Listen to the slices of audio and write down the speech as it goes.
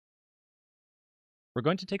we're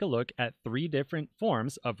going to take a look at three different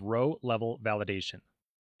forms of row-level validation.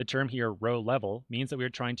 The term here, row-level, means that we are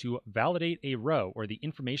trying to validate a row or the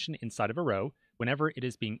information inside of a row whenever it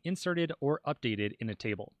is being inserted or updated in a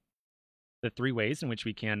table. The three ways in which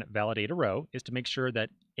we can validate a row is to make sure that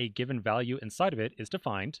a given value inside of it is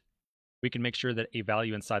defined. We can make sure that a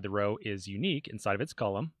value inside the row is unique inside of its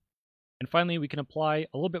column. And finally, we can apply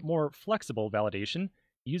a little bit more flexible validation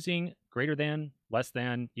using greater than, less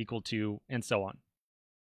than, equal to, and so on.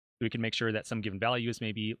 We can make sure that some given value is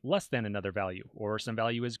maybe less than another value, or some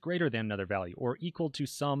value is greater than another value, or equal to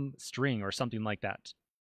some string or something like that.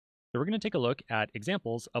 So we're going to take a look at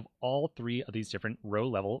examples of all three of these different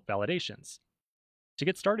row-level validations. To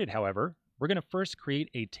get started, however, we're going to first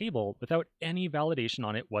create a table without any validation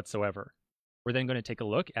on it whatsoever. We're then going to take a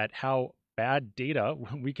look at how bad data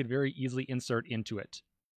we could very easily insert into it.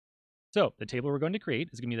 So the table we're going to create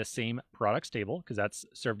is going to be the same products table, because that's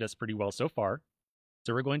served us pretty well so far.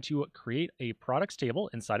 So we're going to create a products table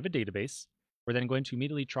inside of a database. We're then going to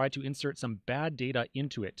immediately try to insert some bad data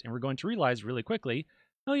into it. And we're going to realize really quickly,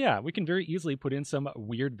 oh yeah, we can very easily put in some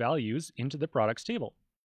weird values into the products table.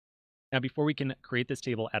 Now, before we can create this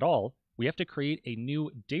table at all, we have to create a new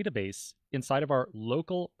database inside of our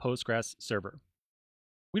local Postgres server.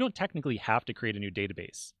 We don't technically have to create a new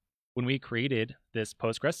database. When we created this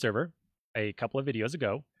Postgres server a couple of videos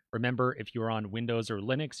ago, remember, if you're on Windows or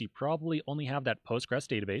Linux, you probably only have that Postgres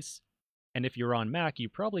database. And if you're on Mac, you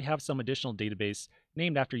probably have some additional database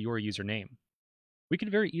named after your username. We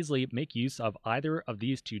could very easily make use of either of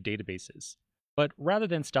these two databases. But rather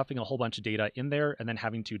than stuffing a whole bunch of data in there and then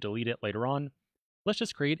having to delete it later on, let's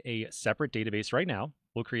just create a separate database right now.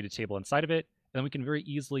 We'll create a table inside of it, and then we can very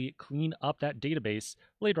easily clean up that database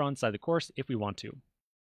later on inside the course if we want to.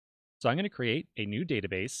 So I'm going to create a new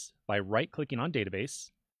database by right-clicking on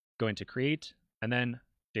Database, going to Create, and then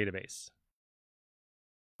Database.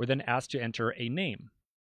 We're then asked to enter a name.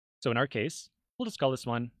 So in our case, we'll just call this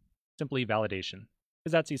one simply validation,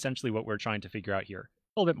 because that's essentially what we're trying to figure out here,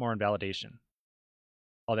 a little bit more on validation.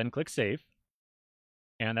 I'll then click Save,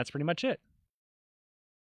 and that's pretty much it.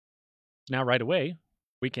 Now right away,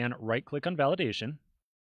 we can right-click on validation,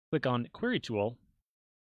 click on Query Tool,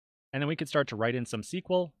 and then we can start to write in some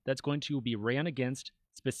SQL that's going to be ran against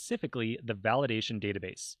specifically the validation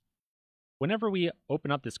database. Whenever we open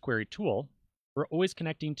up this query tool, we're always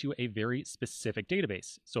connecting to a very specific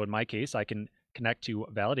database. So in my case, I can connect to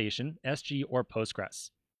validation, SG, or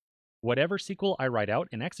Postgres. Whatever SQL I write out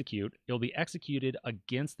and execute, it'll be executed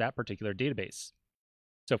against that particular database.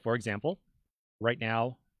 So for example, right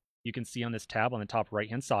now, you can see on this tab on the top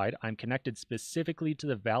right-hand side, I'm connected specifically to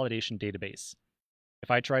the validation database. If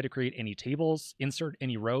I try to create any tables, insert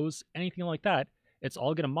any rows, anything like that, it's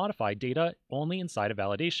all going to modify data only inside of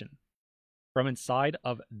validation. From inside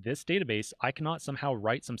of this database, I cannot somehow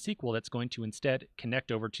write some SQL that's going to instead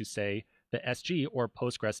connect over to, say, the SG or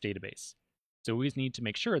Postgres database. So we always need to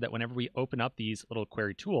make sure that whenever we open up these little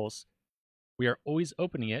query tools, we are always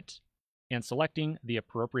opening it and selecting the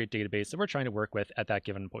appropriate database that we're trying to work with at that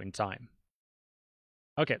given point in time.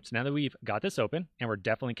 Okay, so now that we've got this open and we're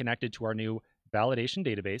definitely connected to our new validation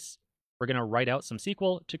database, we're going to write out some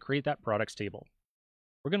SQL to create that products table.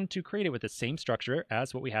 We're going to create it with the same structure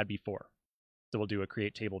as what we had before. So we'll do a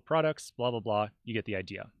create table products, blah, blah, blah. You get the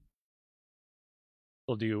idea.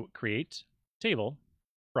 We'll do create table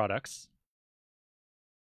products.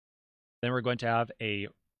 Then we're going to have a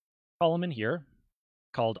column in here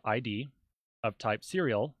called ID of type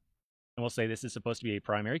serial. And we'll say this is supposed to be a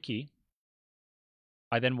primary key.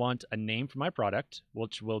 I then want a name for my product,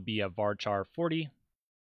 which will be a varchar 40.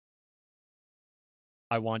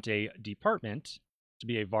 I want a department to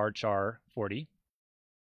be a varchar 40.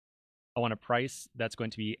 I want a price that's going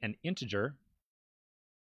to be an integer,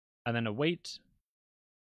 and then a weight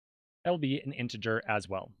that will be an integer as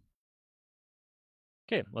well.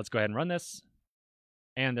 Okay, let's go ahead and run this,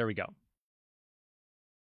 and there we go.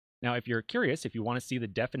 Now, if you're curious, if you want to see the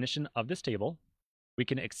definition of this table, we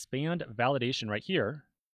can expand validation right here,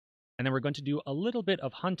 and then we're going to do a little bit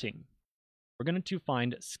of hunting. We're going to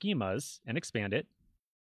find schemas and expand it.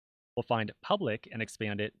 We'll find public and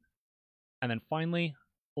expand it, and then finally,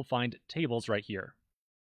 we'll find tables right here.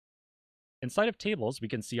 Inside of tables, we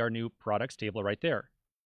can see our new products table right there.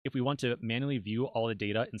 If we want to manually view all the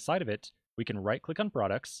data inside of it, we can right-click on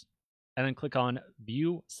products and then click on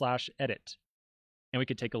View/Edit. And we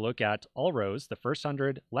could take a look at all rows, the first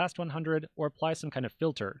 100, last 100, or apply some kind of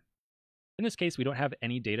filter. In this case, we don't have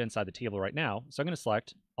any data inside the table right now, so I'm going to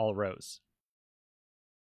select all rows.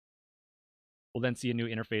 We'll then see a new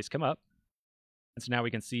interface come up. And so now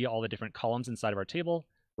we can see all the different columns inside of our table.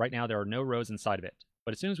 Right now, there are no rows inside of it.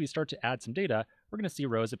 but as soon as we start to add some data, we're going to see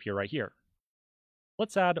rows appear right here.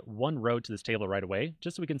 Let's add one row to this table right away,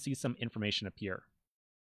 just so we can see some information appear.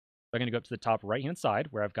 So I'm going to go up to the top right-hand side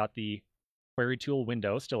where I've got the query tool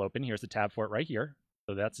window still open. Here's the tab for it right here.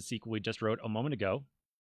 So that's the SQL we just wrote a moment ago.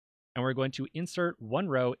 And we're going to insert one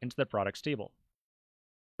row into the products table.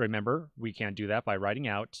 Remember, we can do that by writing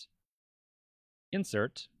out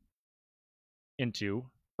insert into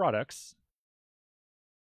products.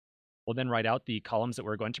 We'll then write out the columns that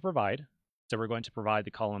we're going to provide. So we're going to provide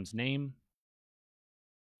the columns name,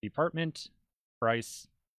 department, price,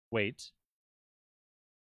 weight.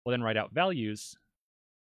 We'll then write out values.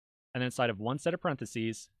 And then inside of one set of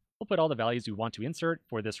parentheses, we'll put all the values we want to insert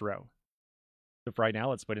for this row. So for right now,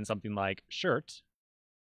 let's put in something like shirt.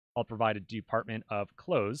 I'll provide a department of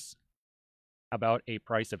clothes, about a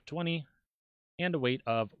price of 20, and a weight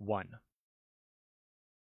of 1.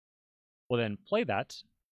 We'll then play that.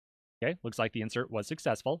 Okay, looks like the insert was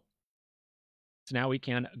successful. So now we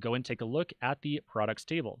can go and take a look at the products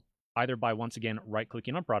table, either by once again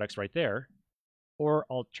right-clicking on products right there, or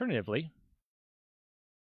alternatively,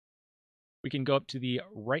 we can go up to the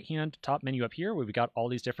right-hand top menu up here where we've got all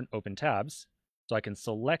these different open tabs. So I can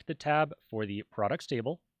select the tab for the products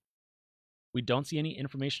table. We don't see any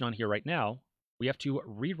information on here right now. We have to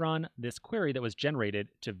rerun this query that was generated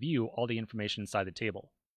to view all the information inside the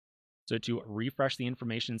table. So to refresh the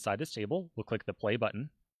information inside this table, we'll click the play button.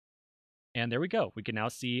 And there we go. We can now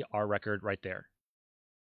see our record right there.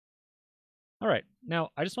 All right, now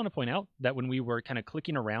I just want to point out that when we were kind of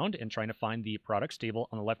clicking around and trying to find the products table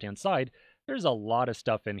on the left-hand side, there's a lot of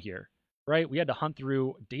stuff in here, right? We had to hunt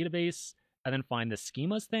through database and then find the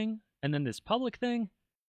schemas thing, and then this public thing.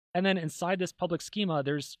 And then inside this public schema,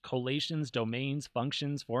 there's collations, domains,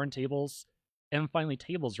 functions, foreign tables, and finally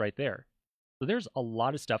tables right there. So there's a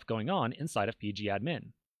lot of stuff going on inside of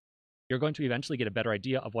PGAdmin. You're going to eventually get a better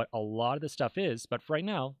idea of what a lot of this stuff is, but for right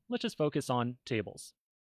now, let's just focus on tables.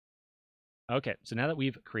 Okay, so now that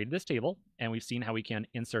we've created this table and we've seen how we can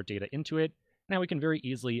insert data into it, now we can very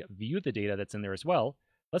easily view the data that's in there as well.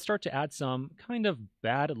 Let's start to add some kind of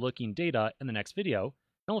bad looking data in the next video,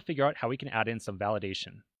 and we'll figure out how we can add in some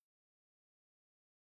validation.